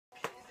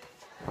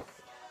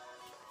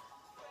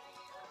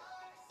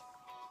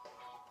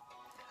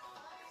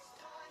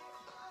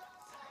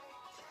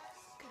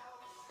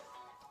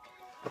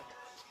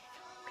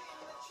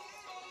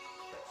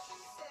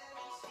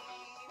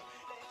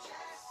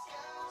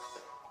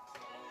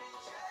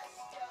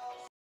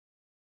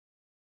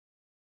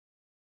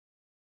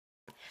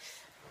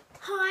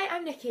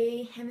I'm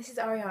Nikki and this is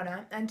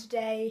Ariana, and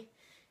today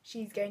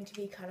she's going to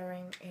be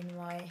colouring in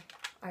my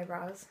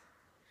eyebrows.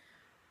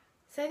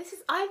 So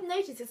I've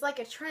noticed it's like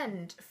a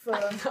trend for...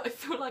 I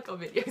feel like our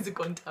videos have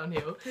gone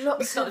downhill.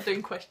 We started of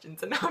doing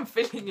questions and now I'm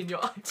filling in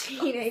your eyes.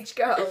 teenage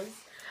girls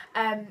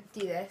do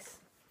this.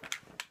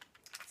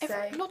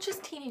 So, not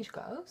just teenage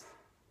girls.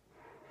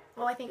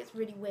 well, I think it's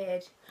really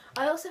weird.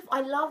 I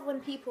love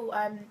when people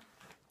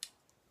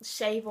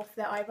shave off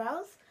their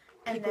eyebrows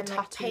and People then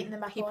like, paint them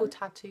back People on.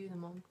 tattoo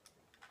them on.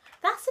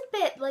 That's a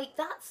bit like,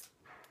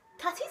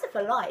 tattoos are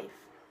for life.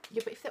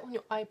 Yeah, but if they're on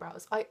your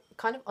eyebrows, I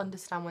kind of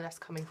understand where that's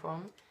coming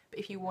from. But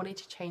if you wanted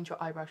to change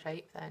your eyebrow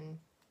shape, then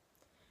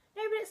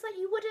No, but it's like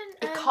you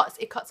wouldn't.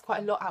 It cuts quite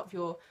a lot out of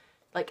your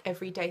like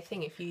everyday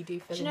thing if you do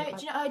fill in. Do you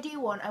know what I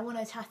do want? I want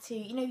a tattoo.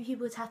 You know,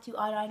 people tattoo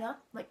eyeliner,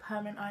 like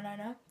permanent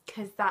eyeliner,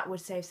 because that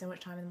would save so much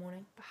time in the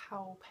morning. But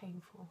how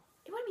painful?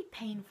 It wouldn't be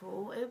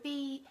painful. It would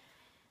be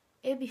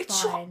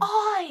It's fine. your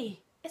eye.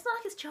 It's not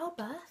like it's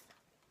childbirth.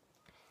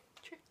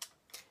 True.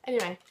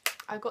 Anyway,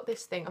 I got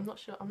this thing. I'm not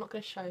sure. I'm not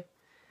going to show.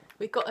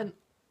 We got an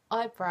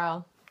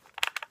eyebrow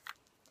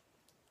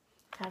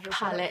Casual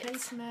palette.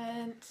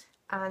 placement.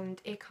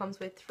 And it comes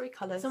with 3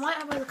 colours. So my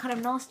eyebrows are kind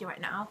of nasty right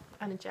now.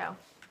 And a gel.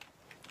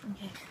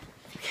 Okay.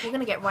 We're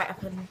gonna get right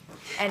up and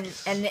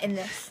in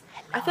this.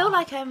 I feel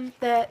like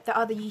the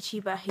other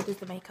YouTuber who does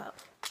the makeup.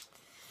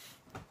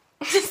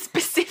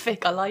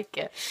 Specific. I like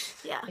it.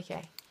 Yeah.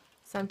 Okay.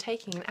 So I'm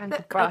taking an angled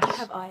Look, brush. I do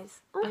have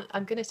eyes.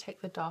 I'm going to take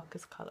the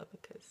darkest colour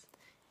because...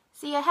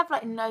 See, I have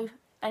like no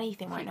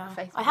anything right now.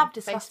 Face I me. have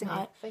disgusting Face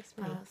me. eyes. Face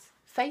me.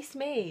 Face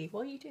me.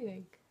 What are you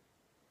doing?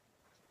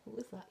 What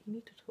was that? You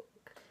need to talk.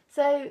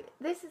 So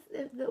this is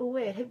a little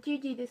weird. Do you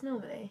do this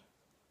normally?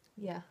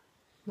 Yeah.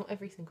 Not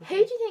every single Who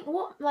day. do you think?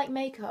 What like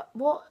makeup?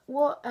 What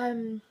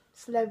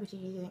celebrity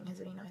do you think has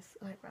really nice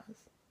eyebrows?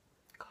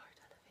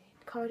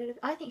 Cara Delevingne.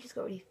 I think she's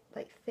got really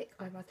like thick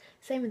eyebrows.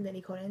 Same with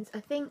Lily Collins. I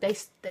think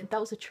That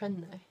was a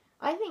trend though.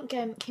 I think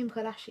Kim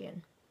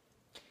Kardashian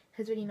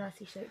has really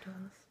nicely shaped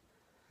ones.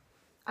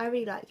 I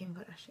really like Kim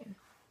Kardashian.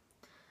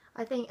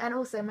 I think, and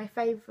also my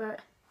favourite.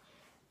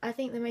 I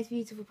think the most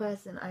beautiful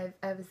person I've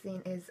ever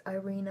seen is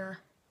Irina.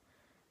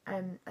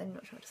 I'm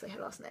not sure how to say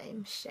her last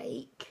name.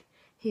 Shayk,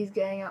 who's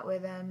going out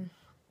with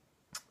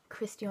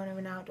Cristiano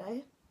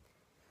Ronaldo.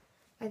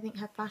 I think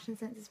her fashion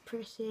sense is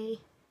pretty.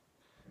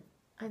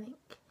 I think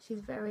she's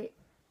very...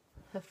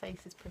 Her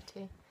face is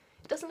pretty.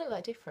 It doesn't look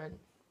that different.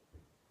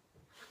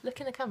 Look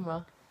in the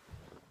camera.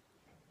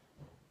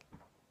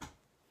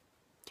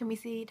 Can we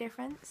see a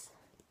difference?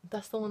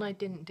 That's the one I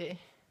didn't do.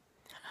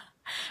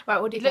 Right,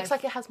 what do It you looks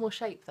like it has more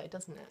shape though,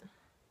 doesn't it?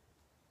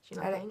 Do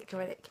you not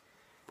think?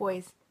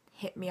 Boys,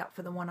 hit me up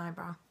for the one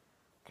eyebrow.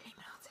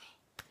 Illuminati.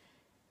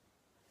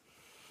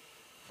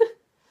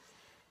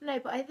 No,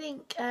 but I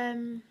think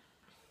people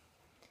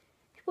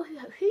who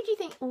do you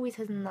think always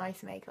has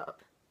nice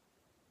makeup?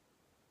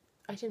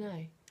 I don't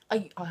know.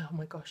 Oh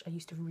my gosh, I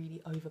used to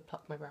really over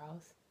pluck my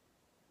brows.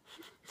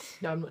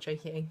 No, I'm not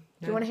joking.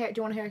 No. Do you want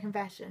to hear a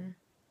confession?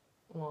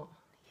 What?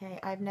 Okay,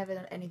 I've never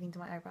done anything to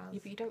my eyebrows. Yeah,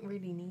 but you don't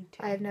really need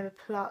to. I've never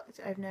plucked.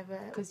 I've never.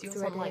 Because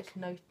yours aren't like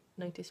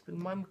noticeable.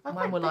 Mine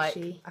quite were like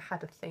bushy. I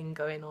had a thing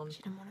going on,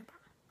 She didn't want to.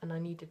 and I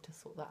needed to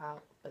sort that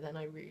out. But then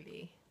I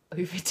really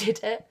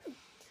overdid it,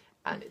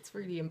 and it's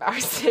really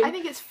embarrassing. I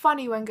think it's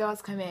funny when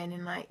girls come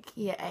in like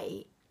year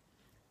 8,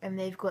 and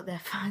they've got their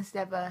first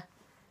ever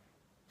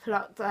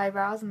plucked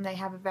eyebrows, and they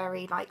have a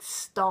very like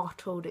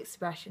startled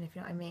expression, if you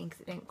know what I mean,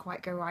 because it didn't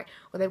quite go right,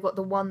 or they've got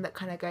the one that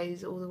kind of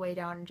goes all the way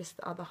down and just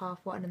the other half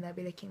one, and they'll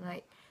be looking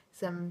like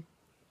some...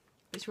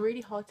 It's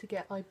really hard to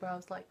get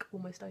eyebrows like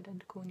almost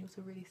identical, and yours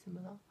are really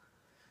similar.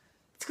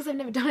 It's because I've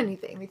never done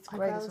anything. They just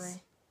grow this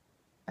way.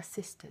 Are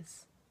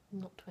sisters,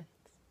 not twins.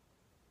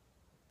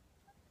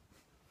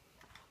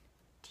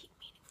 Deep,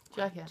 meaningful.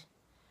 Do you like it?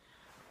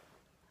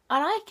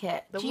 I like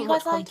it. There Do you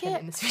wasn't guys much like content it?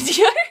 in this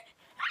video?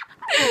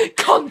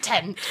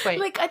 Content. Wait.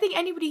 Like, I think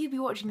anybody who'd be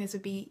watching this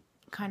would be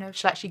kind of...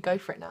 Should I actually go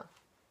for it now?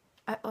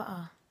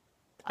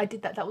 I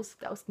did that. That was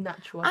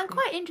natural. I'm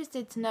quite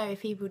interested to know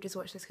if people just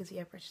watch this because you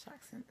have British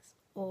accents,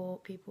 or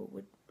people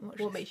would watch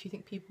What this. makes you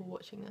think people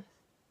watching this?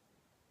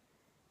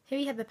 Here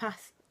we have the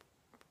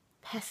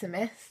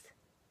pessimist,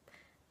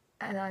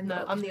 and I'm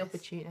the I'm the optimist.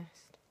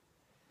 opportunist.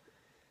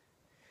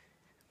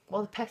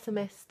 While the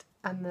pessimist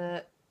and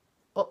the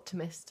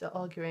optimist are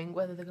arguing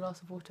whether the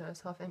glass of water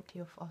is half empty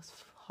or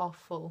half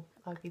full,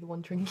 I'd be the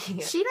one drinking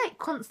it. She like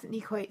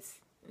constantly quotes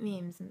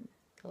memes and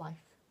Life.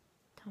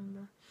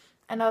 Tumblr.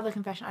 Another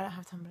confession: I don't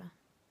have Tumblr.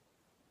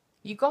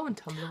 You go on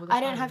Tumblr all the time. I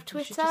don't have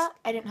You should Twitter. just-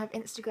 I don't have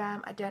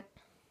Instagram. I don't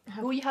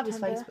have. All you have is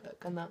Tumblr.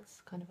 Facebook, and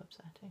that's kind of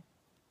upsetting.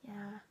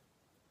 Yeah.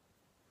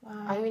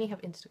 Wow. I only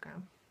have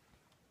Instagram.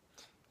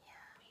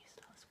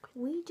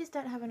 We just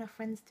don't have enough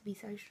friends to be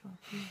social.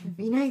 Have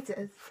you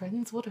noticed?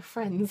 Friends? What are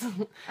friends?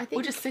 I think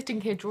We're just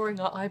sitting here drawing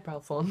our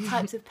eyebrows on.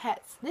 types of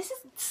pets. This is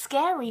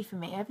scary for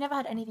me. I've never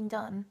had anything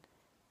done.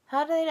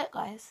 How do they look,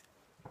 guys?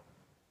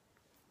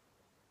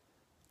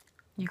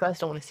 You guys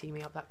don't want to see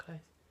me up that close.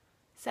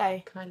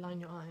 So, Can I line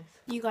your eyes?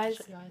 you guys,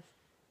 Shut your eyes.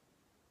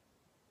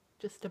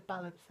 just to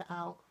balance it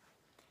out.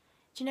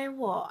 Do you know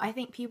what? I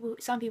think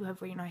some people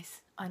have really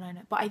nice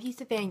eyeliner, but I used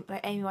to think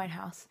like Amy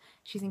Winehouse,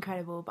 she's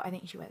incredible, but I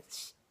think she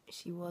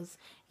was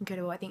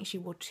incredible. I think she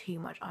wore too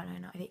much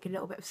eyeliner. I think a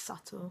little bit of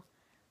subtle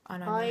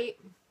eyeliner.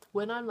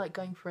 When I'm like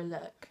going for a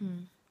look,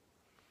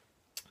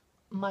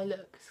 my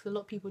looks, a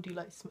lot of people do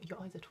like your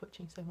eyes are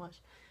twitching so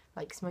much,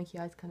 like smoky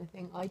eyes kind of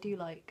thing. I do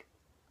like,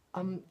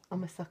 I'm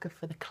a sucker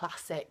for the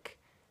classic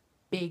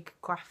big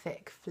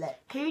graphic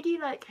flip. Who do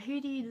you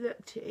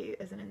look to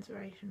as an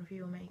inspiration for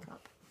your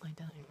makeup? I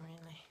don't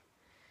really.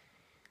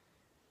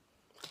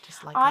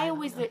 Just like I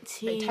always look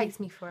to. It takes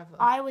me forever.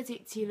 I always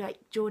look to like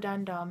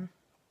Jordan Dunn,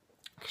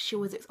 because she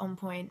always looks on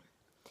point.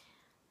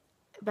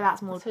 But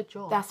that's more. That's her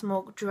job. That's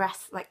more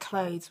dress, like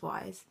clothes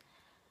wise.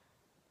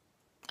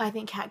 I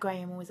think Kat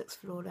Graham always looks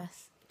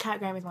flawless. Kat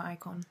Graham is my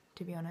icon,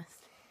 to be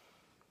honest.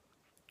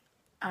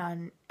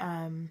 And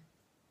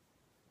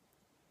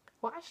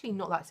well, actually,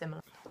 not that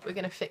similar. We're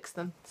gonna fix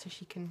them so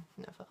she can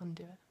never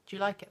undo it. Do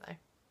you like it though?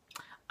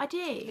 I do.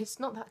 It's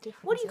not that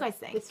different. What do you guys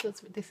think?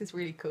 This is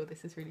really cool.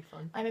 This is really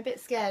fun. I'm a bit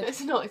scared.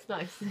 It's not. It's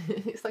nice.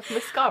 It's like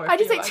mascara. I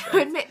just like to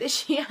admit that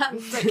she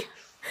has like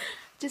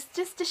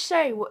just to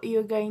show what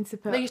you're going to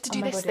put. No, you have to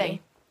do this body. thing.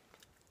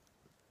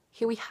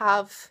 Here we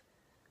have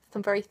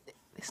some very.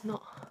 It's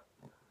not.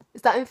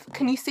 Is that?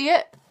 Can you see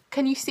it?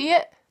 Can you see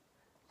it?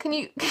 Can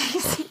you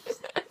see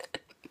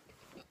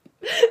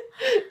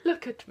it?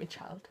 Look at me,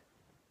 child.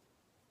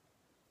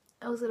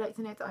 I also like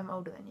to note that I'm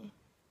older than you.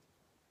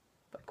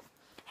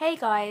 Hey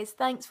guys,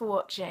 thanks for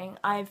watching.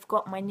 I've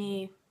got my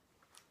new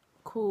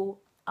cool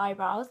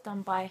eyebrows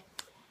done by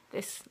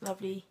this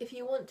lovely. If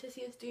you want to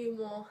see us do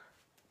more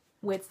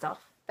weird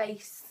stuff,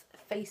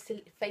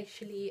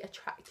 facially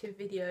attractive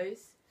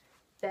videos,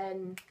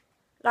 then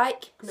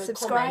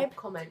subscribe,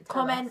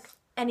 comment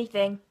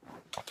anything.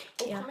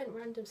 Or comment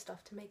random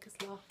stuff to make us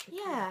laugh.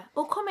 Yeah,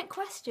 or comment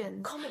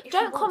questions.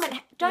 Don't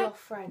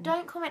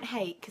comment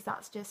hate, because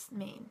that's just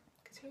mean.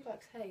 Because who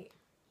likes hate?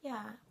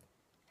 Yeah.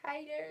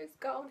 Haters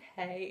gonna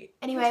hate.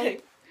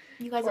 Anyway,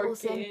 you guys are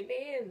awesome.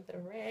 In the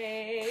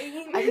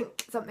rain. I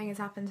think something has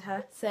happened to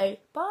her. So,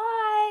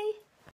 bye.